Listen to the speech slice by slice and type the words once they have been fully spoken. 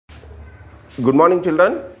Good morning,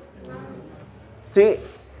 children. See,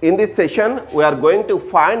 in this session, we are going to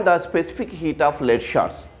find the specific heat of lead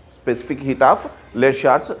shards. Specific heat of lead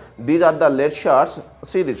shards. These are the lead shards.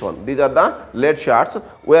 See this one. These are the lead shards.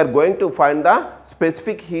 We are going to find the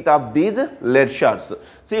specific heat of these lead shards.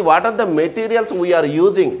 See, what are the materials we are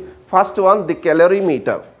using? First one, the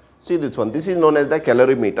calorimeter. See this one. This is known as the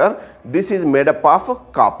calorimeter. This is made up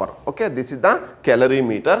of copper. Okay, this is the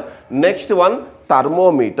calorimeter. Next one,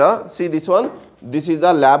 thermometer. See this one. This is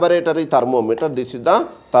the laboratory thermometer. This is the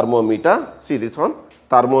thermometer. See this one,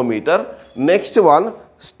 thermometer. Next one,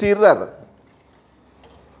 stirrer.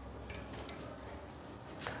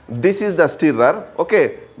 This is the stirrer.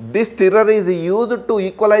 Okay, this stirrer is used to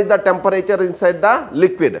equalize the temperature inside the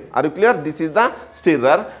liquid. Are you clear? This is the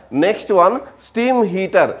stirrer. Next one, steam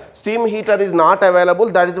heater. Steam heater is not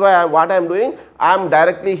available. That is why what I am doing, I am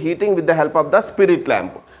directly heating with the help of the spirit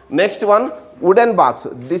lamp. Next one, wooden box.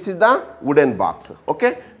 This is the wooden box.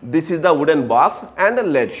 Okay, this is the wooden box and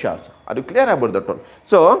lead shards. Are you clear about that one?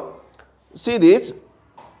 So, see this.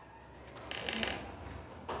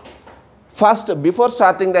 First, before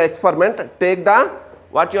starting the experiment, take the,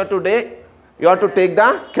 what you have to do? You have to take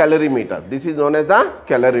the calorimeter. This is known as the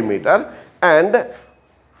calorimeter, and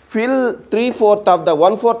fill 1/4 of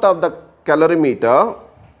the calorimeter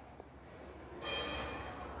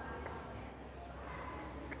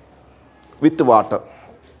with water.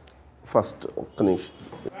 First,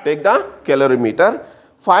 take the calorimeter,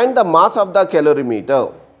 find the mass of the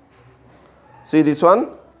calorimeter. See this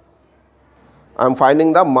one. I am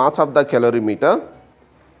finding the mass of the calorimeter.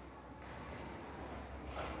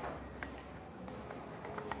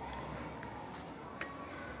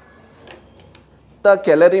 The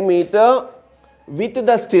calorimeter with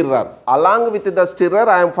the stirrer. Along with the stirrer,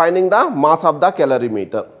 I am finding the mass of the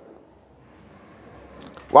calorimeter.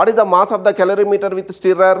 What is the mass of the calorimeter with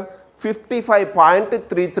stirrer?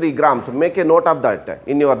 55.33 grams. Make a note of that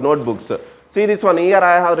in your notebooks. See this one here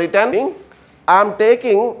I have written. I am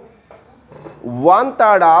taking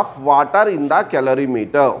 1/3 of water in the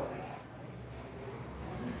calorimeter.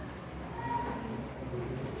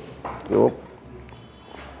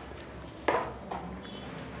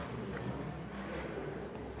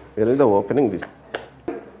 Where is the opening this?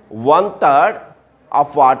 1/3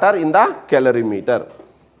 of water in the calorimeter.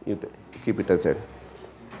 You keep it aside.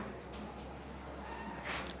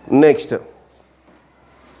 Next,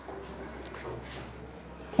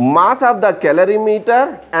 mass of the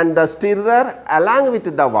calorimeter and the stirrer along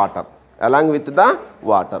with the water. Along with the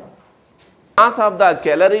water. Mass of the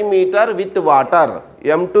calorimeter with water.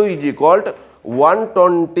 M2 is equal to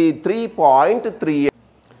 123.38.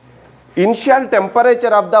 Initial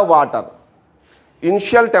temperature of the water.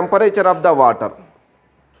 Initial temperature of the water.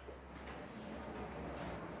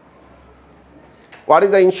 What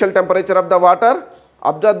is the initial temperature of the water?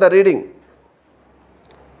 Observe the reading.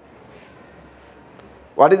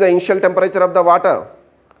 What is the initial temperature of the water?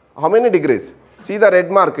 How many degrees? See the red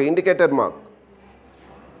mark, indicator mark.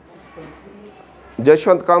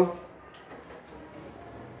 Jashwant, come.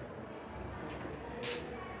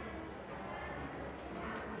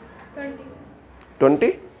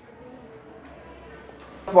 20.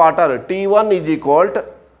 Water T1 is equal to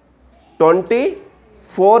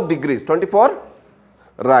 24 degrees. 24?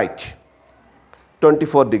 Right.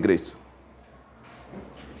 24 degrees.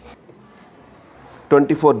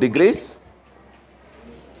 24 degrees.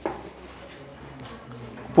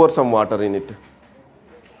 Pour some water in it.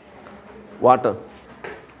 Water.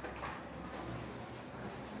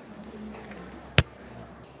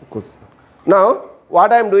 Good. Now,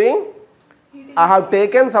 what I am doing? I have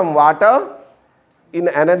taken some water in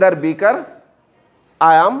another beaker.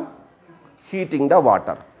 I am heating the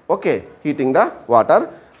water. Okay, heating the water.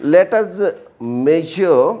 Let us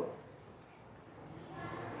measure.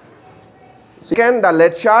 Taken the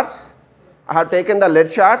lead shards. I have taken the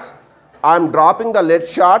lead shards. I am dropping the lead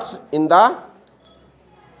shards in the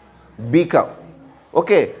beaker.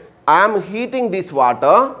 Okay, I am heating this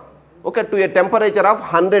water, okay, to a temperature of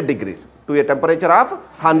 100 degrees. To a temperature of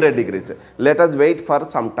 100 degrees. Let us wait for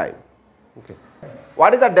some time. Okay.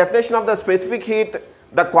 What is the definition of the specific heat?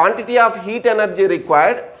 The quantity of heat energy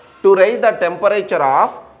required to raise the temperature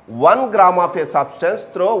of 1 gram of a substance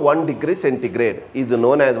through 1 degree centigrade is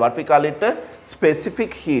known as, what we call it,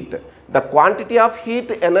 specific heat. The quantity of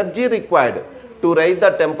heat energy required to raise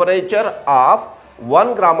the temperature of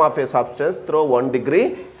 1 gram of a substance through 1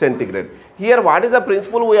 degree centigrade. Here, what is the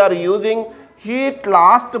principle we are using? Heat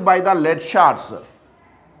lost by the lead shards.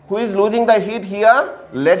 Who is losing the heat here?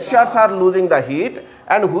 Lead shards are losing the heat.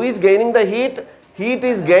 And who is gaining the heat? Heat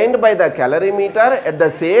is gained by the calorimeter. At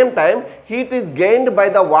the same time, heat is gained by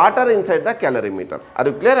the water inside the calorimeter. Are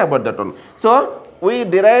you clear about that one? So, we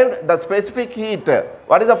derived the specific heat.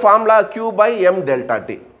 What is the formula? Q by M delta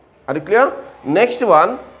T. Are you clear? Next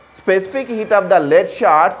one, specific heat of the lead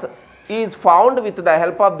shards is found with the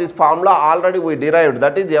help of this formula already we derived,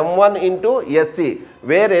 that is M1 into SC,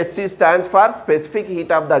 where SC stands for specific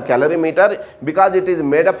heat of the calorimeter because it is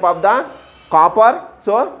made up of the copper.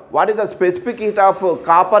 So, what is the specific heat of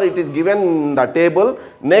copper? It is given in the table.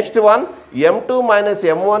 Next one, M2 minus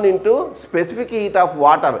M1 into specific heat of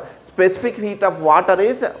water. Specific heat of water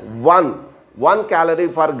is 1 calorie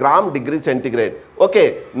per gram degree centigrade.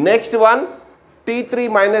 Okay, next one,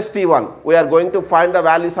 T3 minus T1. We are going to find the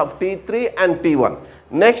values of T3 and T1.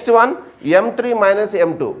 Next one, M3 minus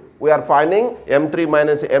M2. We are finding M3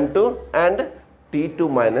 minus M2 and T2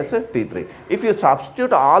 minus T3. If you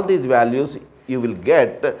substitute all these values, you will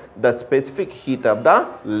get the specific heat of the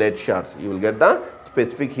lead shards. You will get the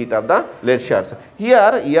specific heat of the lead shards.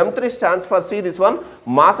 Here M3 stands for, see this one,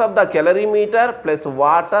 mass of the calorimeter plus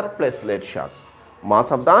water plus lead shards.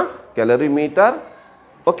 Mass of the calorimeter.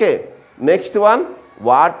 Okay. Next one,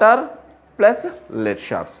 water plus lead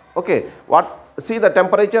shards. Okay. See the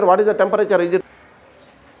temperature. What is the temperature? Is it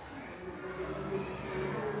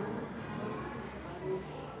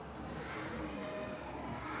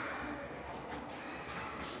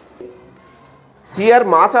here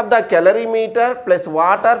mass of the calorimeter plus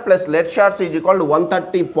water plus lead shards is equal to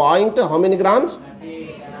 130 point how many grams?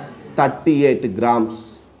 38 grams.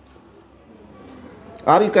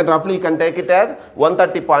 Or you can roughly take it as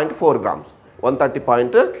 130.4 grams.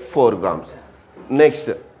 130.4 grams. Next.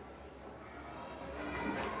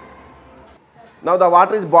 Now the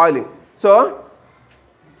water is boiling. So,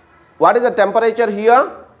 what is the temperature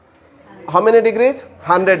here? How many degrees?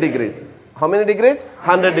 100 degrees. How many degrees?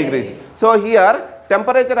 100 degrees. So, here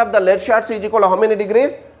temperature of the lead shards is equal to how many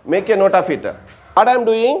degrees? Make a note of it. What I am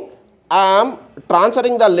doing? I am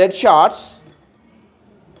transferring the lead shards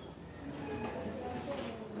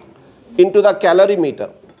into the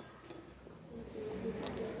calorimeter.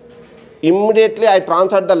 Immediately I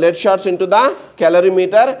transferred the lead shards into the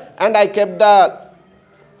calorimeter and I kept the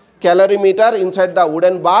calorimeter inside the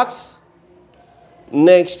wooden box.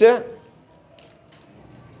 Next,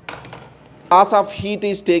 loss of heat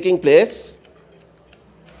is taking place.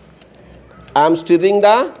 I am stirring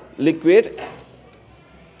the liquid.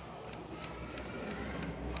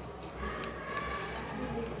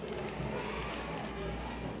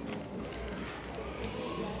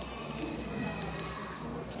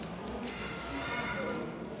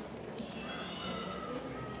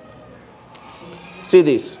 See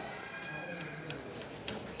this.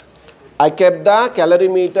 I kept the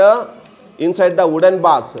calorimeter inside the wooden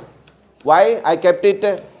box. Why I kept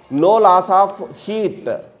it? No loss of heat.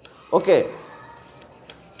 Okay.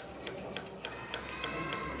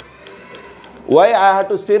 Why I had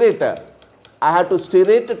to stir it? I had to stir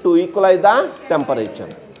it to equalize the temperature.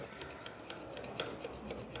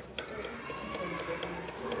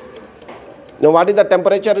 Now what is the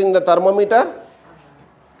temperature in the thermometer?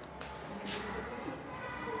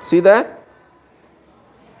 See that?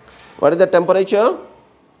 What is the temperature?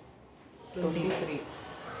 23.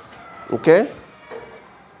 Okay.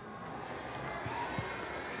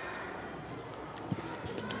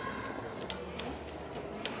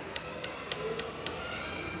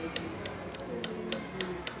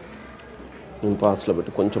 Pass lo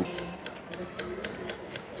bettu koncham.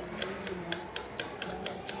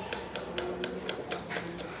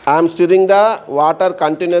 I am stirring the water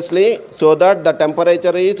continuously so that the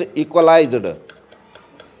temperature is equalized.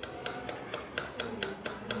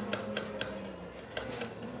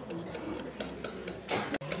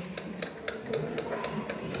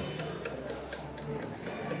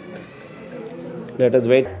 Let us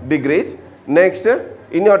wait. Degrees. Next,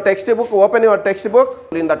 in your textbook, open your textbook.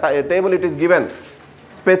 In the table it is given.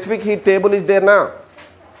 Specific heat table is there now.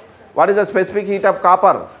 What is the specific heat of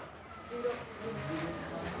copper?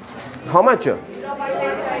 How much?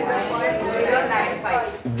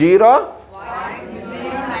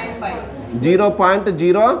 0.095.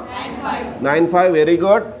 0.095. Very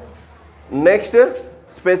good. Next,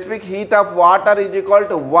 specific heat of water is equal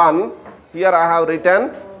to 1. Here I have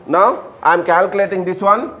written. Now I am calculating this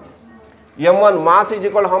one. M1 mass is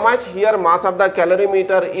equal to how much? Here mass of the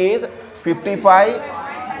calorimeter is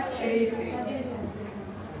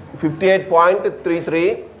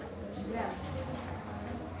 58.33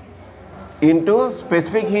 into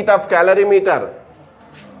specific heat of calorimeter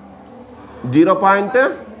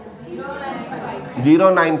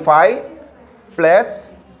 0.095 plus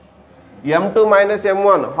M2 minus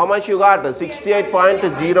M1, how much you got?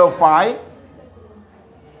 68.05.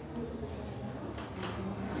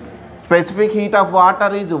 Specific heat of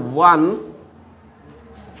water is 1.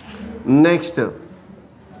 Next,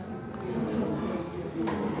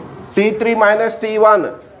 T3 minus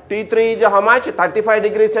T1. T3 is how much? 35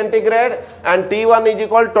 degrees centigrade and T1 is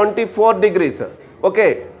equal to 24 degrees.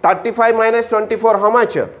 Okay, 35 minus 24, how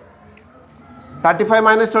much? 35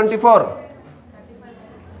 minus 24?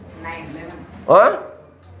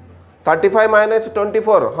 35 minus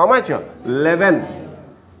 24, how much? 11.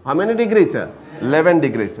 How many degrees? 11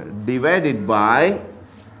 degrees. Divided by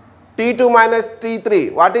T2 minus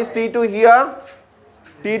T3. What is T2 here?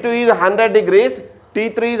 T2 is 100 degrees.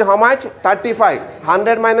 T3 is how much? 35.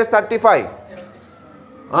 100 minus 35.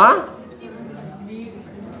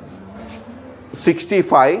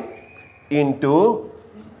 65 into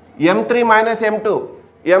M3 minus M2.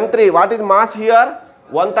 M3, what is mass here?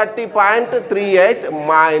 130.38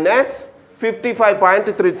 minus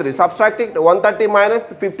 55.33. Subtract it. 130 minus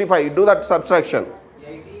 55. Do that subtraction.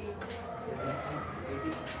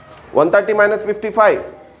 130 minus 55.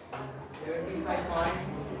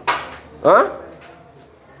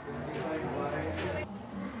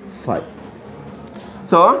 5.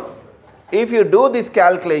 So, if you do this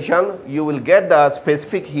calculation, you will get the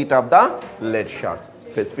specific heat of the lead shards.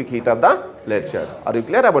 Specific heat of the lead shards. Are you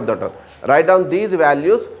clear about that one? Write down these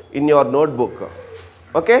values in your notebook.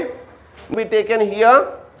 Okay? Be taken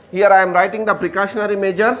here. Here I am writing the precautionary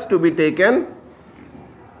measures to be taken.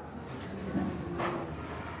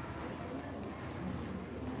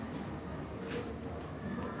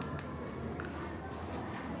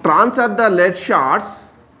 Transfer the lead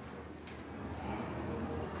shards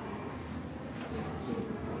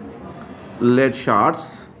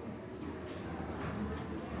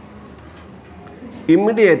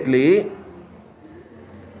immediately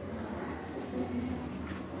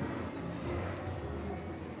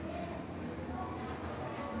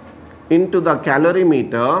into the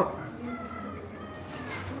calorimeter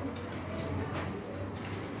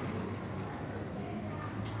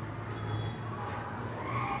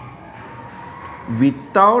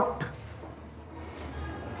without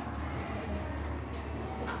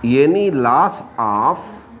any loss of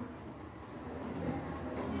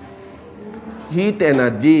heat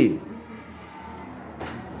energy.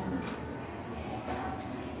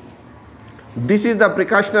 This is the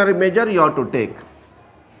precautionary measure you have to take.